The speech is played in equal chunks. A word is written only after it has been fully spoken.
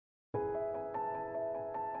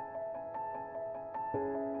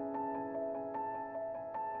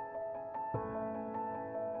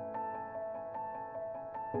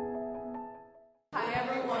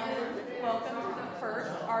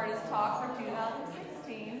talk for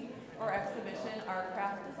 2016 for exhibition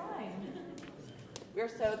Art.Craft.Design. We are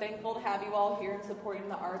so thankful to have you all here and supporting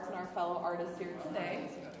the arts and our fellow artists here today.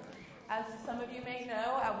 As some of you may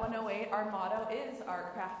know, at 108 our motto is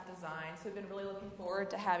Art.Craft.Design, so we've been really looking forward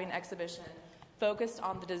to having an exhibition focused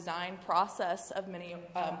on the design process of many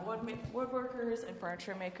woodworkers and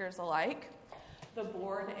furniture makers alike. The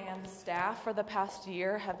board and the staff for the past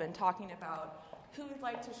year have been talking about who we'd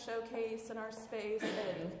like to showcase in our space,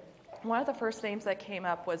 and one of the first names that came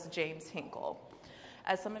up was James Henkle.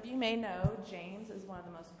 As some of you may know, James is one of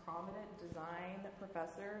the most prominent design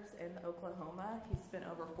professors in Oklahoma. He spent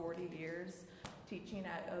over 40 years teaching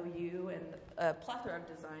at OU in a plethora of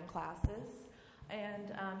design classes.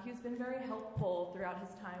 And he's been very helpful throughout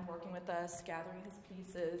his time working with us, gathering his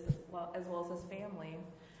pieces, as well as his family.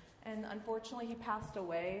 And unfortunately, he passed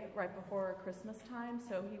away right before Christmas time,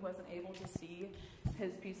 so he wasn't able to see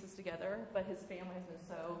his pieces together, but his family has been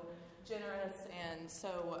so generous and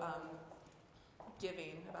so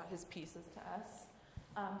giving about his pieces to us.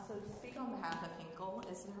 So to speak on behalf of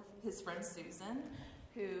Henkle is his friend Susan,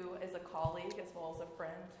 who is a colleague as well as a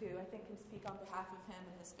friend who I think can speak on behalf of him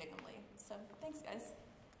and his family. So thanks, guys.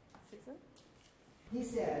 Susan? He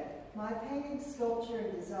said, "My painting, sculpture,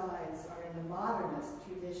 and designs are in the modernist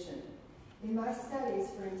tradition. In my studies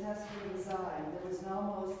for industrial design, there was an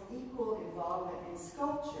almost equal involvement in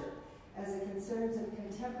sculpture, as the concerns of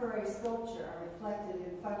contemporary sculpture are reflected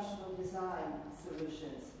in functional design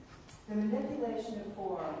solutions. The manipulation of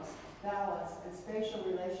forms, balance, and spatial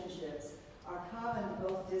relationships are common to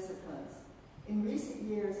both disciplines. In recent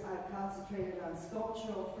years, I've concentrated on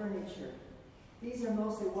sculptural furniture. These are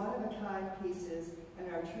mostly one-of-a-kind pieces and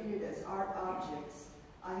are treated as art objects.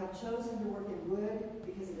 I have chosen to work in wood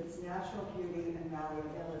because of its natural beauty and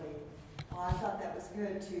malleability." Well, I thought that was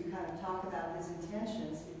good to kind of talk about his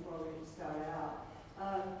intentions before we start out.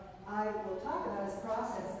 I will talk about his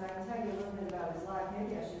process, and I can tell you a little bit about his life.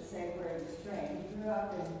 Maybe I should say where he was trained. He grew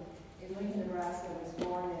up in Lincoln, Nebraska, was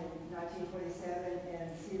born in 1947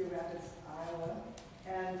 in Cedar Rapids, Iowa.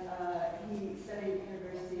 And he studied at the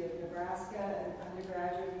University of Nebraska, an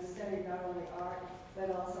undergraduate. He studied not only art,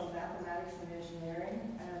 but also mathematics and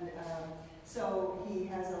engineering. And so he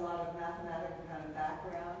has a lot of mathematical kind of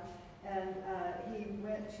background. And he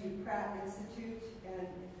went to Pratt Institute, and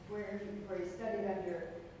where he studied under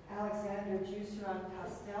Alexander Jusseron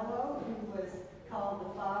Costello, who was called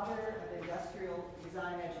the father of industrial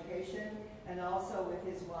design education, and also with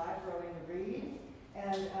his wife, Rowena Reed,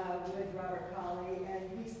 and with Robert Hawley.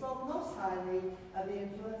 And he spoke most highly of the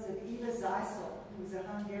influence of Eva Zeisel, who was a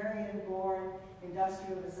Hungarian-born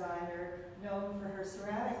industrial designer known for her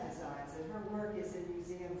ceramic designs, and her work is in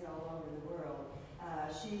museums all over the world.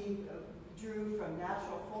 She drew from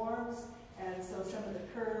natural forms, and so some of the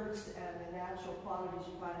curves and the natural qualities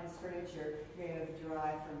you find in his furniture may have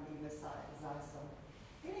derived from Eva Zeisel.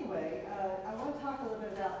 Anyway, I want to talk a little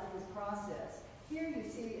bit about his process. Here you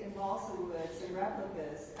see in balsa woods and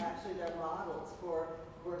replicas, actually they're models for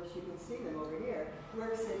works, you can see them over here,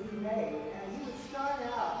 works that he made. And he would start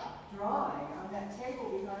out drawing on that table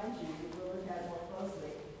behind you, if you look at it more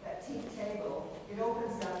closely, that teak table. It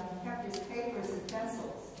opens up, he kept his papers and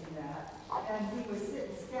pencils in that. And he would sit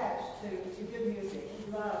and sketch to good music.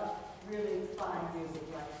 He loved really fine music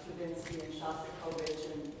like Stravinsky and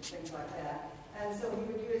Shostakovich and things like that. And so he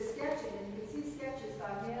would do his sketching, and you could see sketches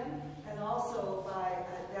by him and also by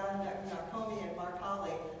down at Narcomey and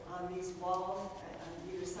Hawley on these walls on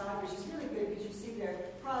either side, which is really good because you see their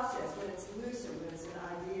process when it's loose or when it's an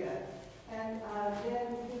idea. And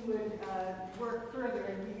then he would work further,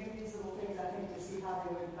 and he gave these little things, I think, to see how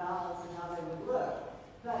they would balance and how they would look.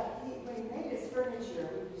 But when he made his furniture,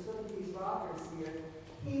 if you just look at these rockers here,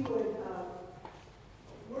 he would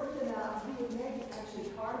work them out. He would make actually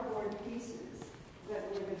cardboard pieces that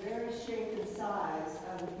were the very shape and size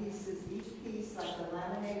of the pieces, each piece, like the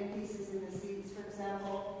laminated pieces in the seats, for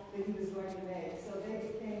example, that he was going to make. So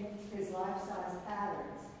they became his life-size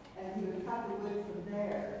patterns, and he would cut the wood from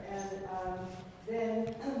there. And then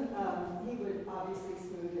he would obviously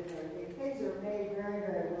smooth it and everything. Things are made very,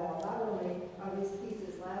 very well. Not only are these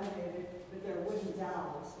pieces laminated, but they're wooden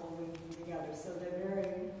dowels when we put them together. So they're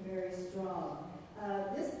very, very strong.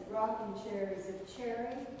 This rocking chair is a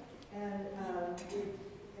cherry. And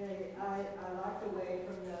I like the way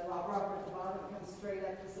from the rubber at the bottom comes straight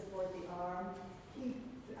up to support the arm. He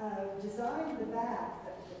designed the back,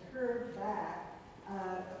 the curved back,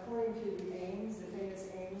 according to the Ames, the famous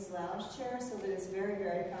Ames lounge chair, so that it's very,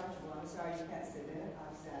 very comfortable. I'm sorry you can't sit in it.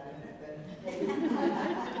 I've sat in it, but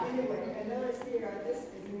anyway. And notice here, this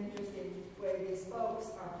is an interesting way. These spokes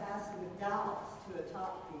are fastened with dowels to a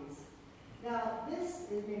top piece. Now, this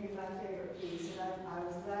is maybe my favorite piece, and I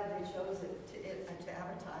was glad they chose it to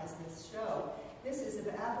advertise this show. This is of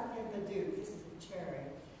African Padouk. This is the cherry.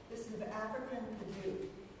 This is of African Padouk.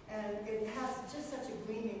 And it has just such a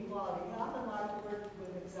gleaming quality. He often liked to work with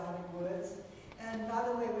exotic woods. And by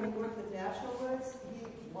the way, when he worked with natural woods, he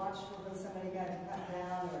watched for when somebody got cut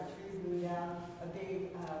down or a tree blew down, a big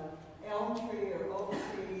elm tree or oak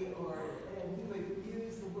tree, and he would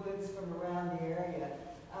use the woods from around the area.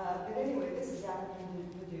 But anyway, this is African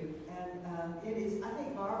Padouk, and it is, I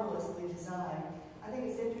think, marvelously designed. I think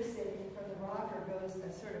it's interesting, from the rocker goes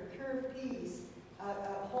a sort of curved piece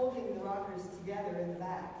holding the rockers together in the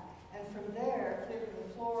back. And from there, clear from the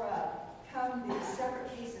floor up, come these separate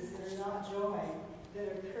pieces that are not joined, that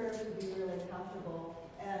are curved to be really comfortable.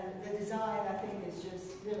 And the design, I think, is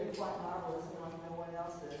just really quite marvelous, and like no one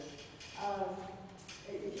else's.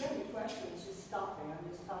 If you have any questions, just stop me. I'm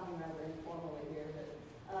just talking rather informally here.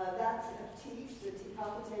 But that's a teak. The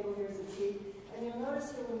top of the table here is a teak. And you'll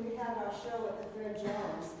notice here when we had our show at the Fred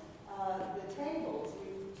Jones, the tables,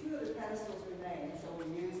 two of the pedestals remain, so we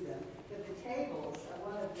use them. But the tables,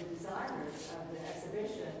 one of the designers of the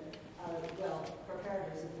exhibition,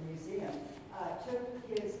 preparators of the museum, took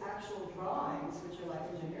his actual drawings, which are like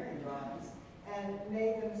engineering drawings, and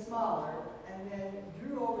made them smaller, and then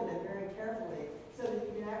drew over them very carefully so that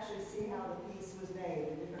you can actually see how the piece was made,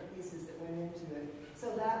 the different pieces that went into it.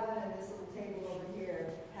 So that one and this little table over here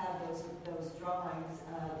have those drawings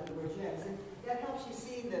that were gems. And that helps you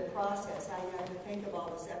see the process, how you have to think of all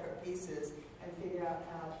the separate pieces and figure out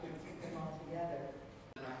how to put them all together.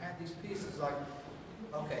 And I had these pieces like,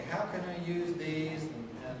 okay, how can I use these?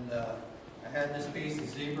 And I had this piece of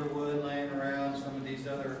zebra wood laying around, some of these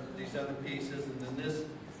other pieces, and then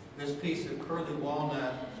this piece of curly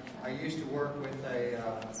walnut. I used to work with a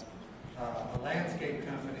landscape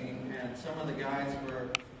company, and some of the guys were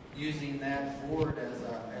using that board as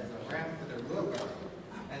a ramp for their wood garden.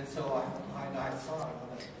 And so I saw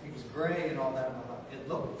it. It was gray and all that. And I thought, it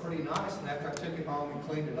looked pretty nice. And after I took it home and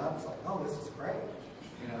cleaned it up, it's like, oh, this is great.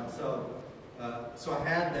 You know, so I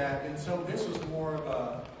had that. And so this was more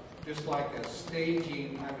of just like a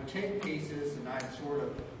staging. I would take pieces and I'd sort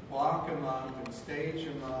of block them up and stage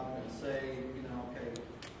them up and say, you know, okay,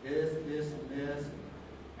 this, and this.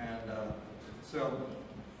 And so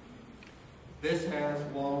this has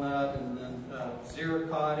walnut, and then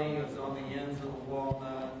ziricotti is on the ends of the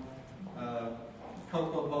walnut.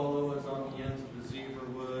 Cocoa bolo is on the ends of the zebra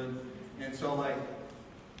wood. And so like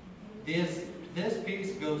this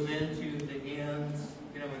piece goes into the ends.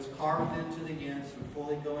 You know, it's carved into the ends, so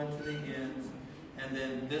fully go into the ends. And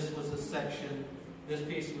then this was a section, this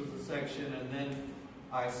piece was a section, and then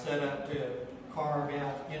I set up to carve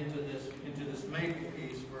out into this maple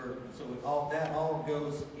piece where, so that all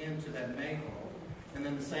goes into that maple. And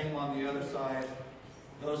then the same on the other side,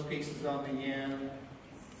 those pieces on the end,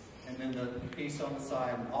 and then the piece on the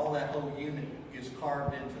side, and all that whole unit is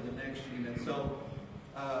carved into the next unit. So,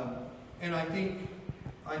 and I think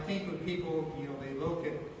when people, you know, they look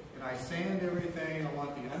at, and I sand everything, I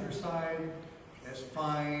want the underside as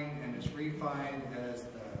fine and as refined as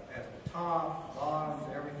the top, bottoms,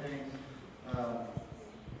 everything.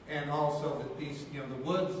 And also that these, you know, the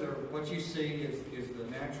woods are, what you see is the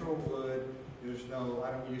natural wood. There's no,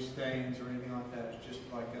 I don't use stains or anything like that. It's just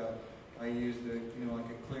like I use the, you know, like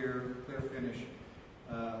a clear finish,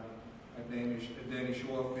 a Danish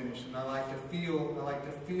oil finish, and I like to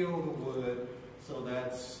feel the wood. So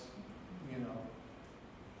that's, you know,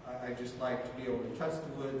 I just like to be able to touch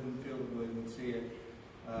the wood and feel the wood and see it.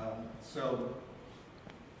 Don,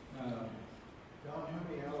 how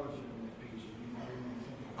many hours in the piece?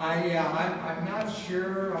 I'm not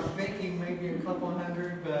sure. I'm thinking maybe a couple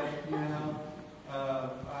hundred, but you know,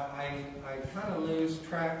 I kind of lose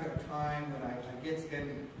track of time when I get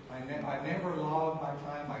in. I never log my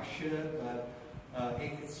time. I should, but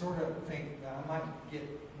it sort of think that I might get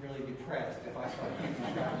really depressed if I start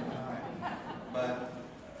keeping track of time.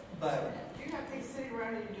 But do you have things sitting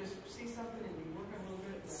around and you just see something and you work on a little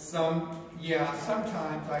bit?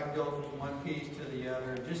 Sometimes I go from one piece to the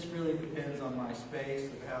other. It just really depends on my space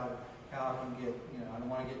of how I can get, you know, I don't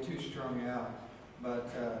want to get too strung out.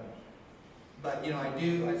 But you know,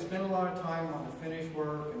 I spend a lot of time on the finished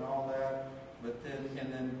work and all that. But then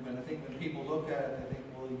when people look at it, they think,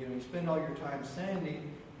 well, you know, you spend all your time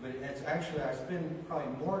sanding, but it's actually, I spend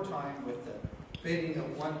probably more time with the fitting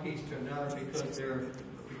of one piece to another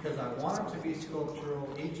because I want it to be sculptural.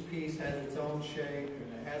 Each piece has its own shape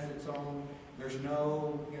and it has its own. There's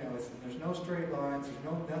no, you know, there's no straight lines.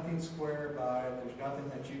 There's nothing square about it. There's nothing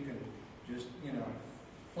that you can just, you know,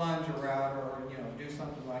 plunge a router or, you know, do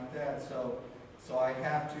something like that. So So I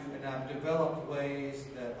have to, and I've developed ways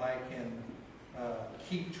that I can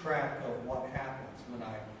keep track of what happens when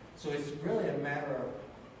so it's really a matter of,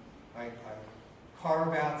 I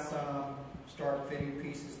carve out some, start fitting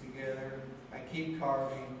pieces together, I keep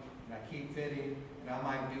carving, and I keep fitting, and I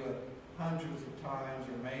might do it hundreds of times,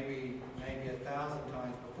 or maybe 1,000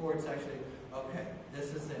 times before it's actually, okay,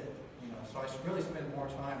 this is it. You know, so I really spend more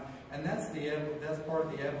time, and that's part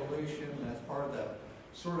of the evolution. That's part of the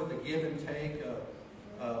sort of the give and take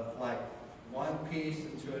of like one piece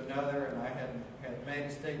into another. And I had made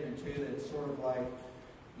a statement too that's sort of like,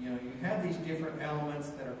 you know, you have these different elements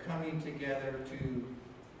that are coming together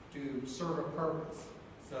to serve a purpose.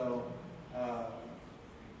 So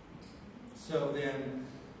so then,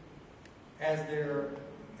 as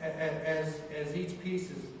each piece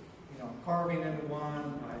is, you know, carving into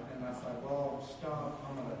one, and I thought, well, stop.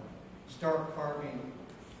 I'm going to start carving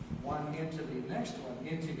one into the next one,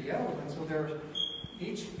 into the other one. So there's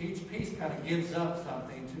each piece kind of gives up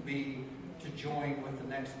something to join with the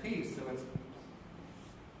next piece. So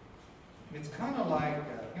it's kind of like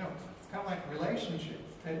you know, it's kind of like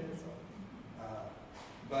relationships too.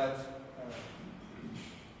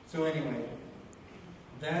 So anyway,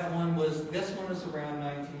 this one was around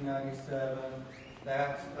 1997.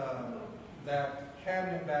 That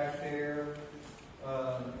cabinet back there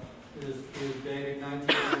is dated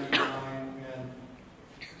 1999, and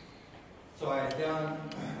so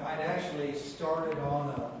I'd actually started on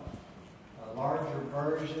a larger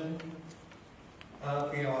version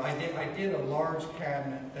of, you know, I did a large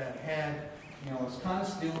cabinet that had, you know, it's kind of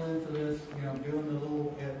still into this, you know, doing the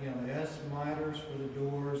little, you know, the S miters for the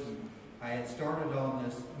doors, and I had started on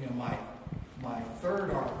this, you know, my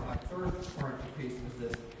third furniture piece was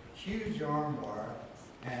this huge armoire,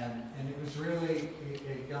 and it was really,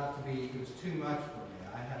 it got to be, it was too much for me.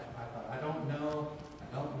 I thought, I don't know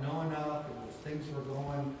enough. It was, things were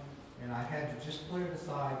going, and I had to just put it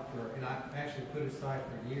aside and I actually put it aside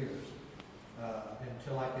for years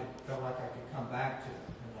until I felt like I could come back to it.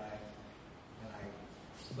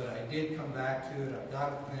 But I did come back to it. I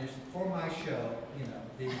got it finished for my show. You know,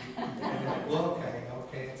 well, okay.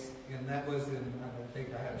 And that was in, I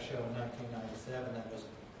think I had a show in 1997 that was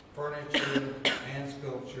furniture and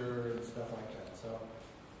sculpture and stuff like that. So,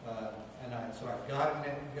 so I've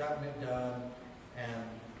gotten it done, and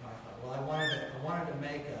I thought, well, I wanted to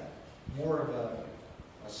make more of a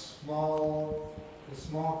small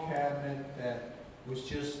cabinet that was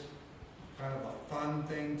just kind of a fun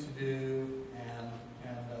thing to do,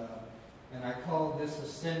 and I called this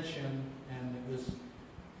Ascension, and it was,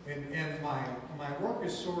 and my work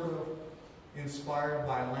is sort of inspired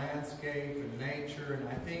by landscape and nature, and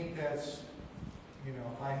I think that's, you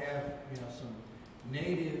know, if I have, you know, some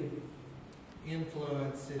native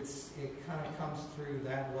influence, it kind of comes through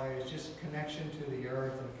that way. It's just connection to the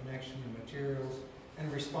earth and connection to materials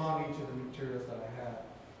and responding to the materials that I have.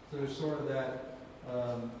 So there's sort of that.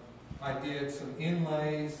 I did some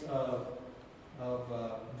inlays of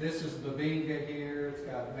this is Babinga here. It's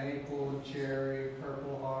got maple and cherry,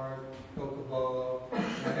 purple heart, cocobolo.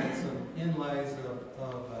 I had some inlays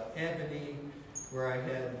of ebony where I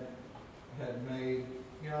had made,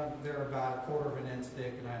 you know, they're about 1/4 of an inch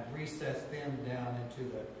thick, and I'd recessed them down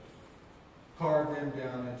carved them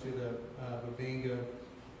down into the Babinga,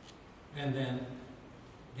 and then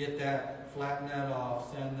get that, flatten that off,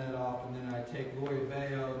 sand that off, and then I take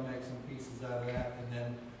Goyabeo and make some pieces out of that, and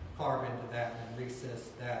then carve into that and recess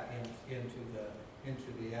that into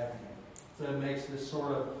the ebony. So it makes this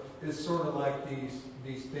sort of like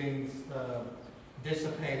these things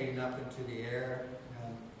dissipating up into the air,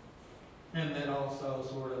 and then also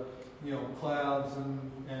sort of, you know, clouds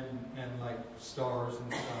and like stars in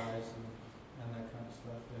the skies and that kind of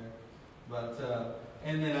stuff there. But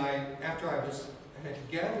and then after I just had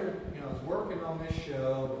gathered, you know, I was working on this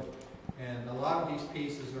show, and a lot of these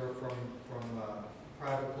pieces are from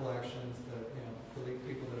private collections that, you know,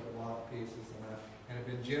 people that have bought pieces, and have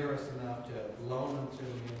been generous enough to loan them to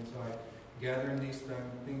me. And so I gathering these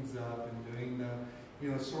things up and doing the,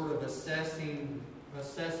 you know, sort of assessing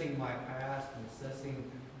my past and assessing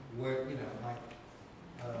where, you know, like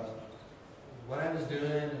what I was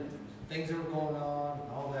doing and things that were going on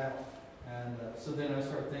and all that. And so then I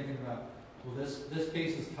started thinking about, well, this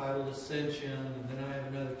piece is titled Ascension, and then I have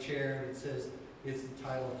another chair that says it's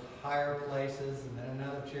titled Higher Places, and then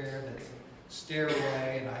another chair that's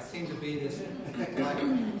Stairway, and I seem to be this like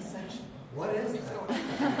Ascension. What is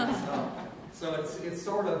that? So it's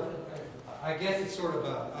sort of, I guess it's sort of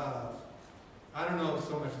I don't know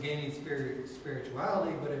so much gaining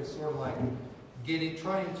spirituality, but it's sort of like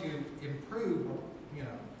trying to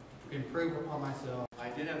improve upon myself. I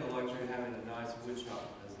did have the luxury of having a nice wood shop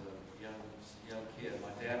as a young kid. My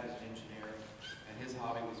dad was an engineer, and his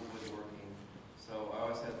hobby was woodworking. So I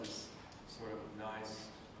always had this sort of nice,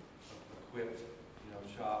 equipped,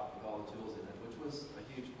 shop with all the tools in it, which was a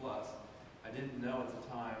huge plus. I didn't know at the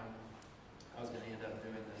time I was going to end up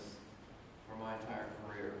doing this for my entire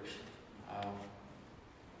career.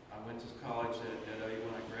 I went to college at OU.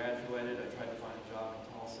 When I graduated, I tried to find a job in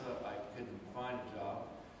Tulsa. I couldn't find a job,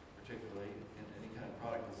 particularly in any kind of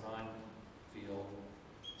product design field.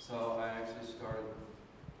 So I actually started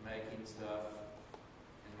making stuff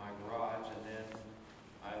in my garage, and then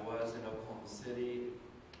I was in Oklahoma City,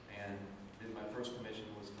 and my first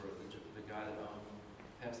commission was for the guy that owned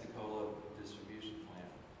Pepsi-Cola distribution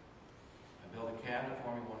plant. I built a cabinet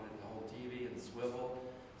for him. He wanted the whole TV and swivel,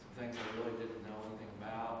 some things I really didn't know anything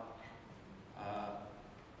about.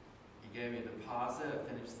 He gave me a deposit. I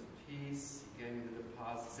finished the piece. He gave me the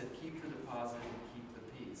deposit. Said, keep the deposit and keep the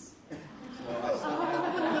piece. So I still have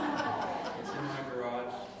it. It's in my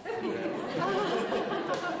garage today.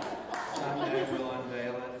 Someday we'll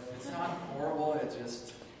unveil it. It's not horrible. It's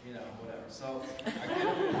just, whatever. So I could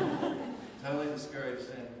have been totally discouraged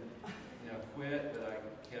and, quit, but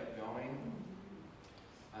I kept going.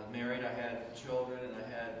 I was married, I had children, and I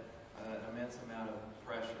had an immense amount of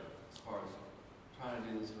pressure as far as trying to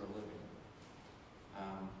do this for a living.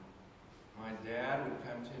 My dad would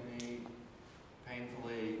come to me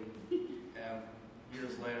painfully, and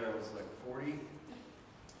years later, I was like 40, and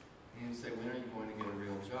he would say, when are you going to get a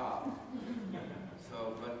real job?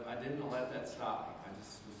 But I didn't let that stop me. I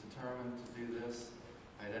just was determined to do this.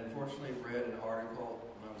 I had unfortunately read an article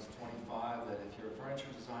when I was 25 that if you're a furniture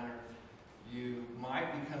designer, you might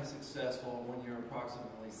become successful when you're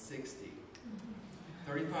approximately 60.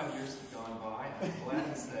 35 years have gone by. I'm glad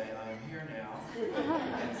to say I am here now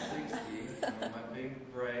at 60. I'm on my big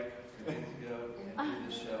break, ready to go and do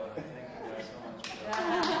this show. And I thank you guys so much for that.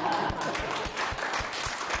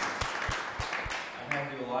 I have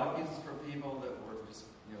to do a lot of pieces for people that were just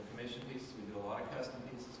commission pieces. We do a lot of custom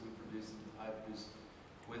pieces. I produce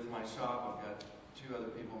with my shop. I've got two other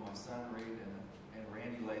people, my son Reed and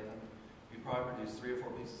Randy Latham. We probably produce 3 or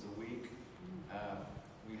 4 pieces a week.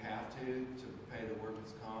 We have to pay the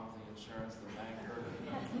workers' comp, the insurance, the banker,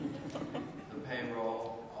 the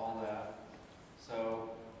payroll, all that.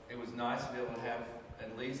 So it was nice to be able to have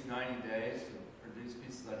at least 90 days to produce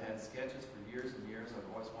pieces. I had sketches for years and years. I've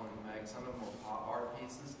always wanted to make. Some of them were art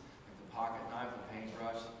pieces, like the pocket knife, the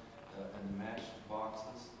paintbrush, and the matched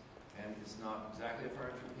boxes. And it's not exactly a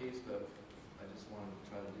furniture piece, but I just wanted to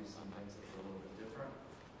try to do some things that were a little bit different.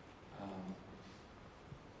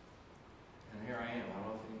 And here I am. I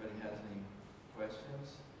don't know if anybody has any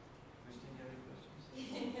questions. Christine, you have any questions?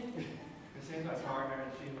 Christine's my partner,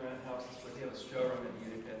 and she helps us with. We have a showroom at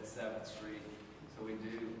Utica at 7th Street. So we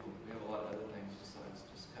have a lot of other things besides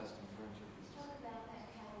just custom furniture pieces. Talk about that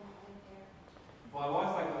cabinet right there. Well, I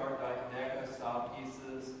always like the Art Deco style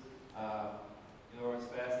pieces. It's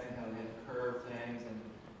fascinating how they had curved things and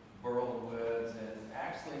burled woods, and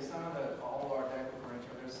actually some of the old Art Deco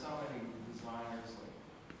furniture, there's so many designers like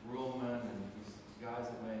Ruhlman and these guys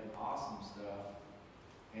that made awesome stuff.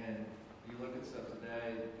 And you look at stuff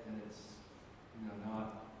today and it's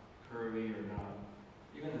not curvy or not.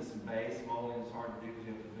 Even this base molding is hard to do because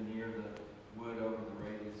you have to veneer the wood over the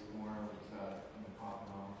radius corner without popping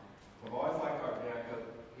off. I've always liked Art Deco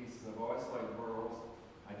pieces. I've always liked burls.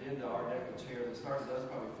 I did the Art Deco chair that started those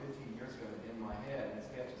probably 15 years ago in my head in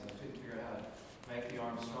sketches. I couldn't figure out how to make the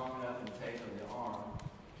arm strong enough and taper the arm.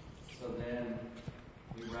 So then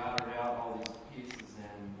we routed out all these pieces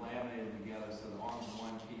and laminated them together so the arm's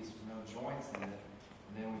one piece with no joints in it.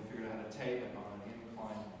 And then we figured out how to tape it on an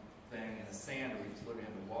incline thing and a sander. We just literally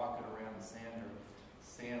had to walk it around the sander,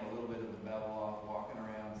 sand a little bit of the bevel off, walking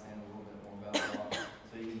around, sand a little bit more bevel off,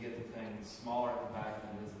 so you can get the thing smaller at the back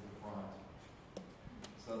than it is at the front.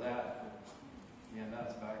 So that's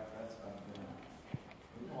back there.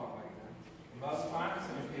 We can walk back there. The most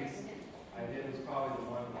time-consuming piece I did was probably the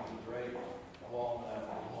one with the great walnut and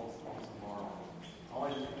the whole piece of marble.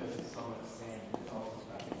 Only just because it's so much sand. It's also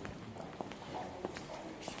back there.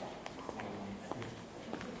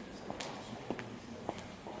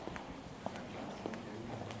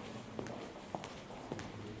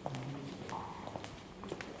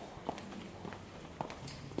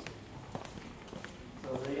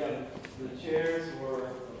 The chairs were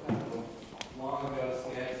kind of long ago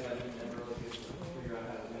sketch. I didn't ever really figure out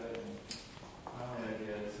how to do it. Finally I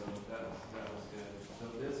did, so that was good. So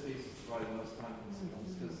this piece is probably the most time consuming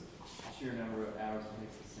because the sheer number of hours it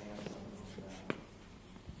takes to sand something like that.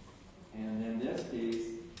 And then this piece,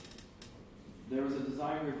 there was a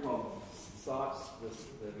design group called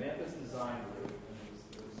the Memphis Design Group, and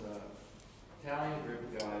it was an Italian group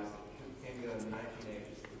of guys that came together in the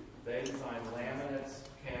 1980s. They designed laminates,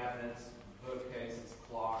 cabinets, bookcases,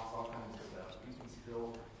 clocks, all kinds of stuff. You can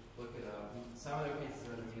still look it up. Some of their pieces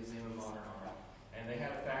are in the Museum of Modern Art. And they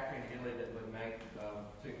had a factory in Italy that would make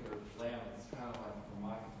particular laminates, kind of like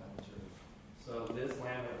Formica furniture. So this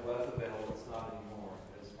laminate was available, it's not anymore,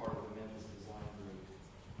 as part of the Memphis Design Group.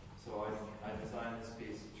 So I designed this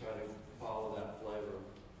piece to try to follow that flavor.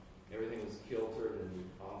 Everything was kiltered and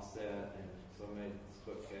offset, and so I made this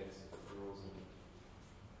bookcase for girls. And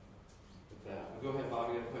with that, go ahead,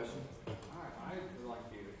 Bob. You got a question? I'd like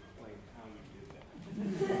you to explain how you did that.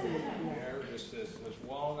 There was this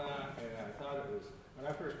walnut, and I thought it was, when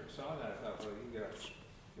I first saw that, I thought, well,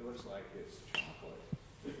 it looks like it's chocolate.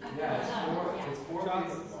 Yeah, it's four Chocolate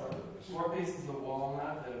pieces. bar. Four pieces of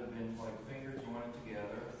walnut that have been like finger jointed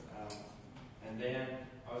together, and then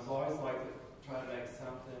I was always like to try to make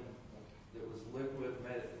something that was liquid,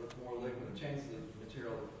 made it look more liquid, and changed the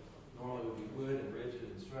material that normally would be wood and rigid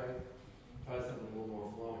and straight. Try something a little more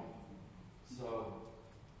flowing. So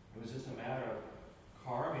it was just a matter of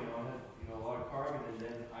carving on it, a lot of carving, and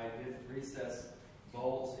then I did recess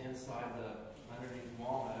bolts inside the underneath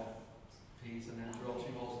walnut piece, and then drill 2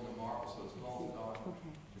 holes in the marble, so it's bolted on.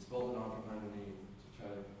 It's bolted on from underneath to try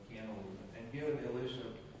to cantilever it and give it the illusion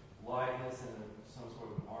of lightness and some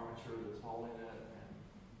sort of armature that's holding it. And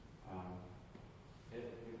it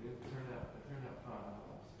turned out fun. I thought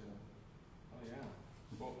it was good. Oh, yeah.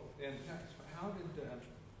 Well, and how did,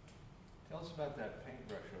 tell us about that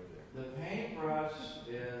paintbrush over there. The paintbrush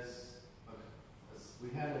is, we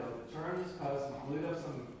had to turn this post, we glued up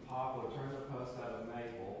some poplar, turned the post out of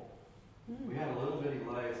maple. We had a little bitty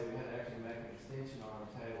lathe, so we had to actually make an extension on our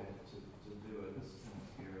table to do it. This is kind of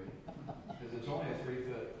scary. Because it's only a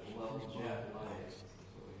 3-foot level jet lathe.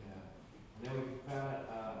 That's what we had. And then we found,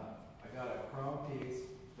 I got a chrome piece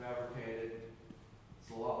fabricated. It's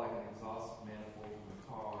a lot like an exhaust manifold from a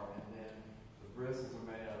car. And then the bristles are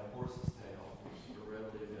made out of horse's tail, which are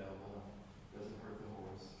readily available. Doesn't hurt the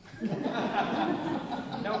horse.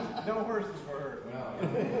 No horses for her. No.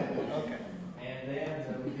 Okay. And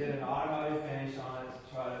then we did an automotive finish on it to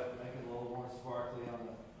try to make it a little more sparkly on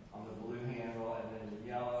the blue handle, and then the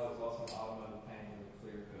yellow is also an automotive paint with a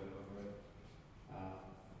clear coat over it.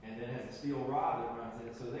 And then it has a steel rod that runs in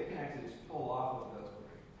it, so they can actually just pull off of the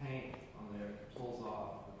paint on there. It pulls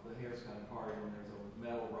off. The hair's kind of parted, and there's a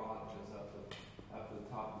metal rod that goes up to the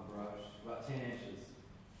top of the brush, about 10 inches.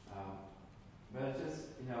 But it's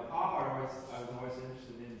just, pop art I was always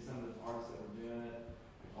interested in some of the artists that were doing it,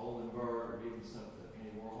 like Oldenburg, or even stuff that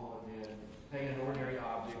Andy Warhol did. Taking an ordinary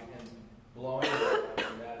object and blowing it up,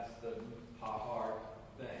 and that's the pop art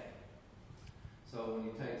thing. So when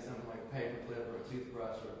you take something like a paper clip or a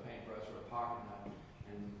toothbrush or a paintbrush or a pocket knife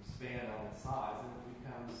and span it on the sides, and it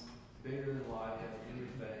becomes bigger than life, has an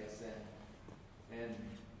interface, and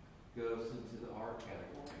goes into the art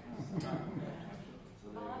category. So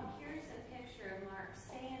Bob, here's a picture of Mark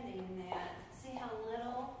standing in that. See how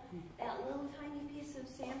that little tiny piece of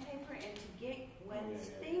sandpaper, and to get Gwen's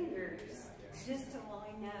fingers just to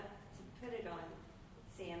line up to put it on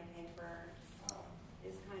sandpaper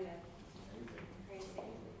is kind of crazy.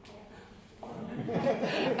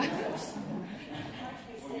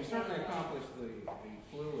 Well, you certainly accomplished the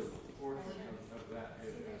fluid portion of that.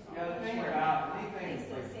 Yeah, the thing about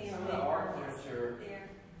anything like some of the art furniture,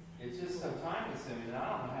 it's just so time consuming. I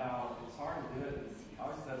don't know how it's hard to do it.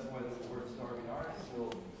 Obviously, that's why the word starving art is still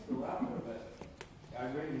out there. But I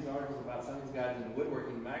read these articles about some of these guys in the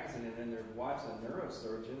woodworking magazine, and then their wife's a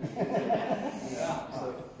neurosurgeon. And,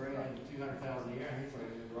 so bringing in $200,000 a year, and he's like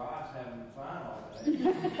in the garage having fun all day.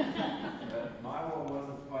 But my world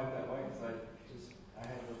wasn't quite that way because I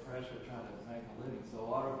had the pressure of trying to make a living. So a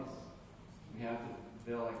lot of these, we have to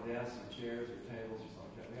build like desks or chairs or tables or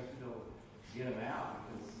something like that. We have to be able to get them out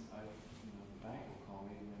because the bank will call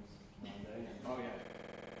me next Monday. Oh, yeah.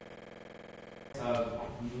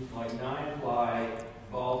 Like 9-ply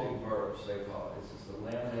Baltic birch, they call it. It's just a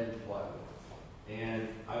laminated plywood. And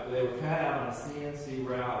they were cut out on a CNC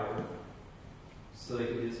router so they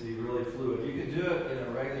could just be really fluid. You could do it in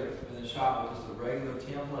the shop with just a regular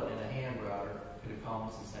template and a hand router. It could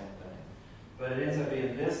accomplish the same thing. But it ends up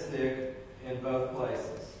being this thick in both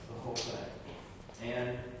places, the whole thing.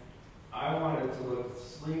 And I wanted it to look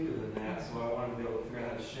sleeker than that, so I wanted to be able to figure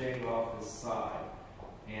out how to shave off this side.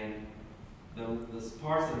 And the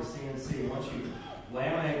parts that are CNC, once you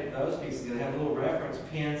laminate those pieces, they have little reference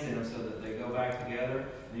pins in them so that they go back together.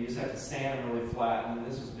 And you just have to sand them really flat. And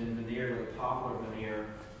this has been veneered with a poplar veneer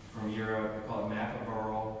from Europe. We call it Mappa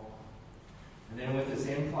burl. And then with this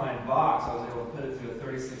inclined box, I was able to put it through a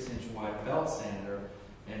 36-inch wide belt sander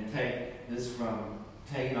and take this from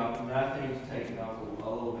taking off nothing to taking off a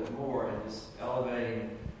little bit more and just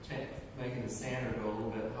elevating, making the sander go a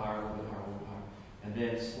little bit higher, a little bit higher, a little higher. And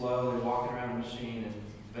then slowly walking around the machine and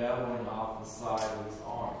beveling off the side of this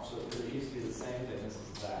arm. So it used to be the same thickness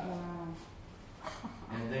as that. Wow.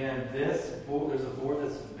 And then this board, there's a board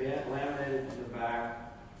that's bent, laminated to the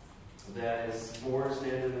back that is forged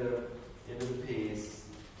into the piece.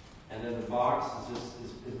 And then the box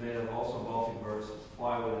is made of also multi-verse. It's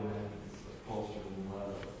plywood and then it's upholstered in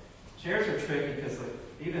leather. Chairs are tricky because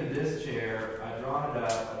even this chair, I've drawn it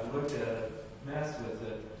up, I've looked at it, messed with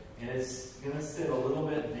it, and it's going to sit a little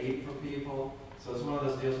bit deep for people. So it's one of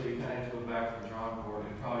those deals where you kind of have to go back to the drawing board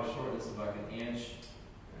and probably shorten this about an inch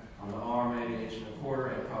on the arm, maybe an inch and a quarter,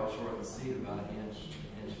 and probably shorten the seat about an inch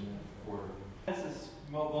and a quarter. This is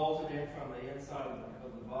bolted in from the inside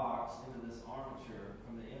of the box into this armature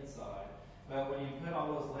from the inside. But when you put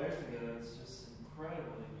all those layers together, it's just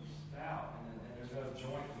incredibly stout, and there's no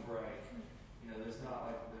joint to break. You know, there's not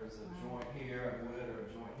like there's a joint here, a wood, or a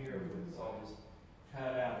joint here, but it's all just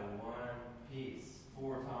cut out in one piece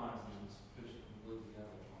 4 times and just push it and glue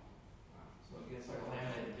together. So it gets like a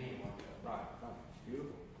laminated beam like that. Right, right.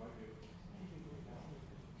 Beautiful. Quite beautiful.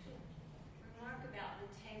 Remark about the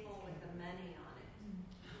table with the money on it.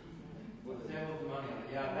 With the table with the money on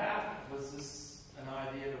it. Yeah, that was just an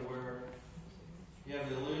idea to where you have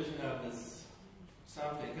the illusion of this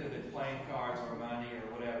something. It could have been playing cards or money or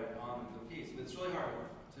whatever on the piece. But it's really hard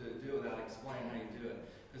to do without explaining how you do it.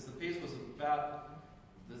 Because the piece was about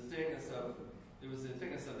the thickness of, it was the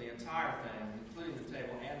thickness of the entire thing, including the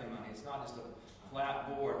table and the money. It's not just a flat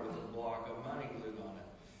board with a block of money glued on it.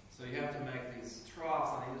 So you have to make these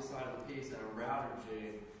troughs on either side of the piece in a router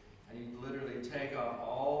jig, and you literally take off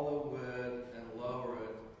all the wood and lower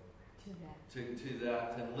it to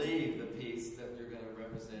that, and leave the piece that you're going to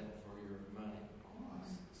represent for your money.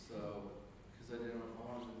 So, because I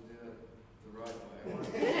wanted to do it the right way.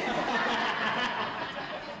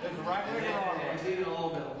 There's a right way to and it's even a little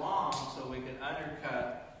bit long, so we can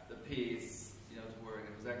undercut the piece, you know, to where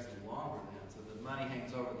it was actually longer then, so the money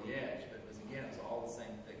hangs over the edge. But again, it's all the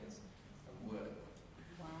same thickness of wood.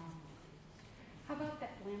 Wow. How about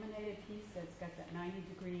that laminated piece that's got that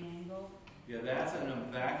 90-degree angle? Yeah, that's in a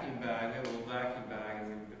vacuum bag. We have a little vacuum bag,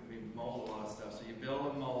 and we mold a lot of stuff. So you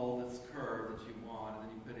build a mold that's curved that you want, and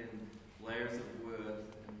then you put in layers of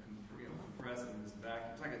wood and compress it in this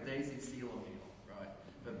vacuum. It's like a daisy sealer meal, right?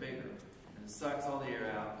 But bigger. And it sucks all the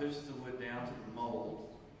air out, pushes the wood down to the mold,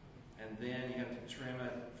 and then you have to trim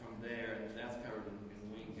it from there, and that's covered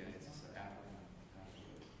in wing gates. So after.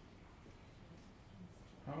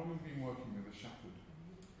 How long have you been working with the shattered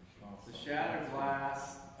glass? The shattered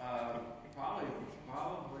glass, probably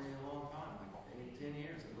a long time, like 10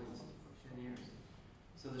 years at least, 10 years.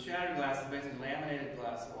 So the shattered glass is basically laminated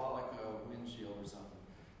glass, a lot like a windshield or something.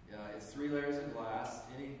 It's 3 layers of glass,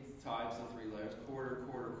 any types of 3 layers, quarter,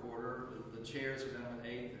 quarter, quarter. The chairs are done with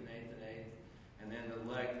 1/8 and 1/8 and 1/8, and then the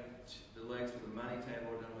legs for the money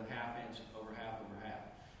table are done with 1/2 inch over 1/2 over 1/2.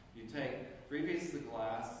 You take 3 pieces of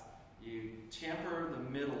glass, you temper the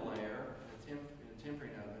middle layer in a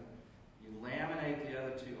tempering oven. You laminate the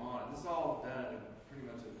other 2 on it. This is all done in pretty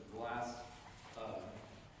much a glass oven.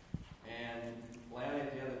 And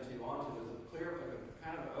laminate the other 2 onto it. There's a clear, like a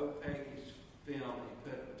kind of opaque film that you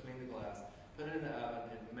put between the glass. Put it in the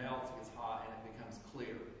oven, it melts, it gets hot, and it becomes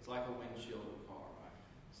clear. It's like a windshield of a car.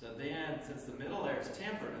 So then, since the middle layer is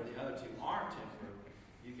tempered and the other 2 aren't tempered,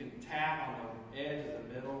 you can tap on the edge of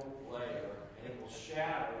the middle layer, and it will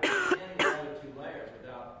shatter in the other 2 layers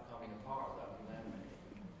without coming apart, without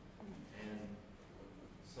laminating. And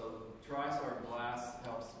so the TriStar glass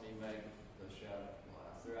helps me make the shattered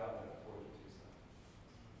glass. They're out there for the 2 sides.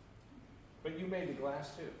 But you made the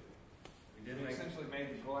glass too. We did You make essentially made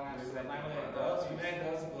the glass. we that laminated those. glass We piece. made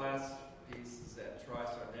those glass pieces that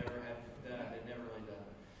TriStar never had done. They'd never really done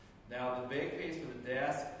it. Now the big piece for the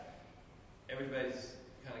desk, everybody's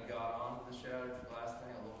kind of got on the shattered glass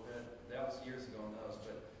thing a little bit. That was years ago on those,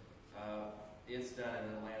 but it's done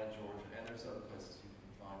in Atlanta, Georgia, and there's other places you can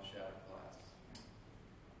find shattered glass.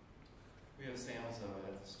 We have samples of it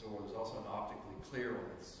at the store. There's also an optically clear one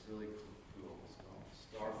that's really cool. It's called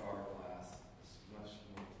Starfire glass. It's much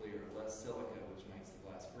more clear, less silica, which makes the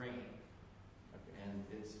glass green. And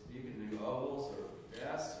you can